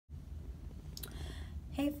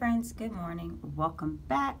Hey friends, good morning. Welcome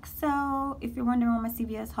back. So if you're wondering what my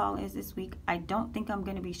CVS haul is this week, I don't think I'm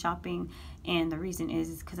going to be shopping, and the reason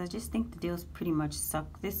is because I just think the deals pretty much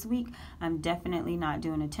suck this week. I'm definitely not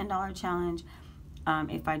doing a $10 challenge.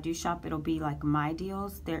 If I do shop, it'll be like my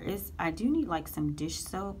deals. I do need like some dish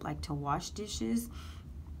soap, like to wash dishes,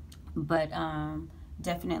 but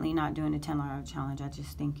definitely not doing a $10 challenge. I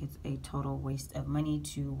just think it's a total waste of money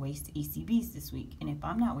to waste ECBs this week. And if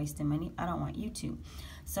I'm not wasting money, I don't want you to.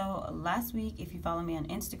 So last week, if you follow me on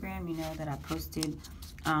Instagram, you know that I posted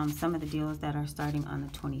some of the deals that are starting on the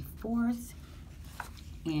 24th.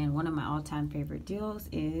 And one of my all-time favorite deals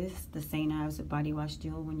is the St. Ives body wash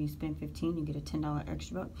deal. When you spend $15, you get a $10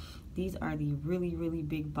 extra buck. These are the really, really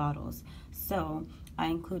big bottles. So I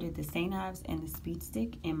included the St. Ives and the Speed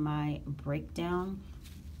Stick in my breakdown.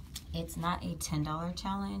 It's not a $10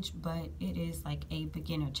 challenge, but it is like a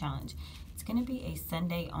beginner challenge. It's going to be a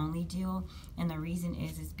Sunday only deal, and the reason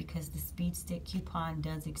is because the Speed Stick coupon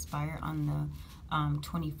does expire on the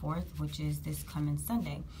 24th, which is this coming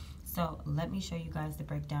Sunday. So let me show you guys the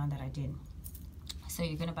breakdown that I did. So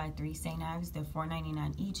you're going to buy 3 St. Ives. They're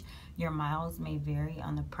 $4.99 each. Your miles may vary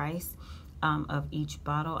on the price of each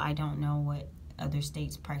bottle. I don't know what other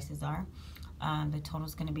states' prices are. The total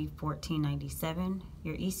is going to be $14.97.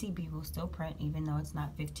 Your ECB will still print, even though it's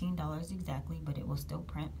not $15 exactly, but it will still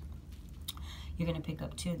print. You're going to pick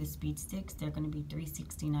up 2 of the Speed Sticks. They're going to be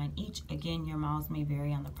 $3.69 each. Again, your miles may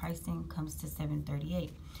vary on the pricing. Comes to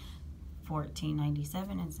 $7.38.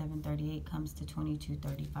 $14.97 and $7.38 comes to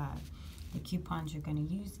 $22.35. The coupons you're going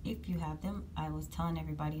to use, if you have them, I was telling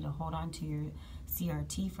everybody to hold on to your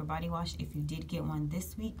CRT for body wash if you did get one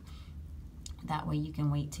this week. That way you can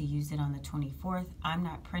wait to use it on the 24th. I'm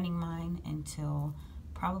not printing mine until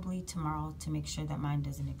probably tomorrow to make sure that mine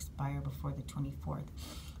doesn't expire before the 24th.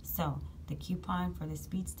 So the coupon for the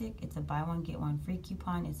Speed Stick, it's a buy one get one free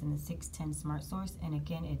coupon. It's in the 610 Smart Source, and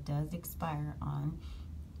again, it does expire on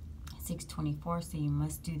 6/24, so you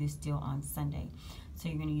must do this deal on Sunday. So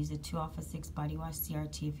you're going to use the 2 off of 6 body wash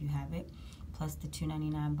CRT if you have it, plus the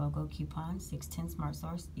 $2.99 BOGO coupon, 610 Smart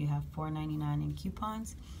Source. You have $4.99 in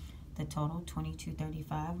coupons. The total,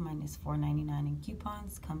 $22.35 minus $4.99 in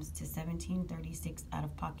coupons, comes to $17.36 out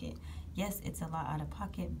of pocket. Yes, it's a lot out of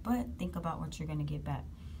pocket, but think about what you're going to get back.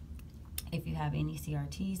 If you have any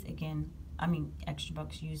CRTs, extra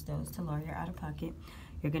bucks, use those to lower your out of pocket.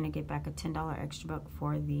 You're going to get back a $10 extra buck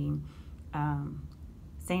for the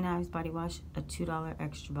St. Ives body wash, a $2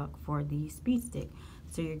 extra buck for the Speed Stick.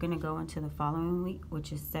 So you're going to go into the following week,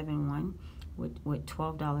 which is 7/1, with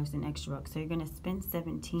 $12 in extra bucks. So you're going to spend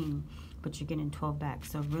 $17, but you're getting 12 back.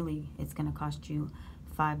 So really, it's going to cost you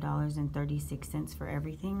 $5.36 for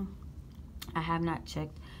everything. I have not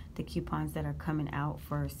checked the coupons that are coming out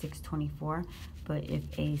for 6/24, but if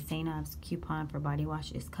a St. Ives coupon for body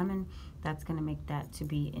wash is coming, that's going to make that to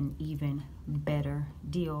be an even better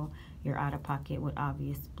deal. Your out of pocket would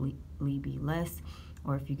obviously be less.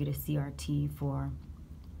 Or if you get a CRT for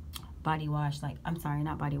body wash,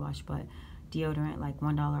 not body wash, but deodorant, like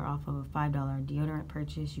 $1 off of a $5 deodorant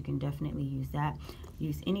purchase, you can definitely use that.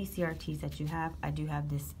 Use any CRTs that you have. I do have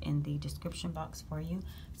this in the description box for you.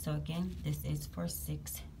 So again, this is for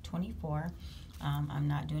 6/24. I'm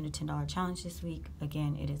not doing a $10 challenge this week.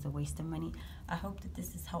 Again, it is a waste of money. I hope that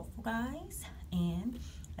this is helpful, guys. And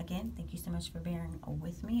again, thank you so much for bearing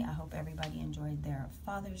with me. I hope everybody enjoyed their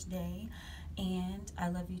Father's Day. And I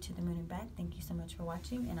love you to the moon and back. Thank you so much for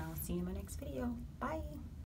watching, and I'll see you in my next video. Bye.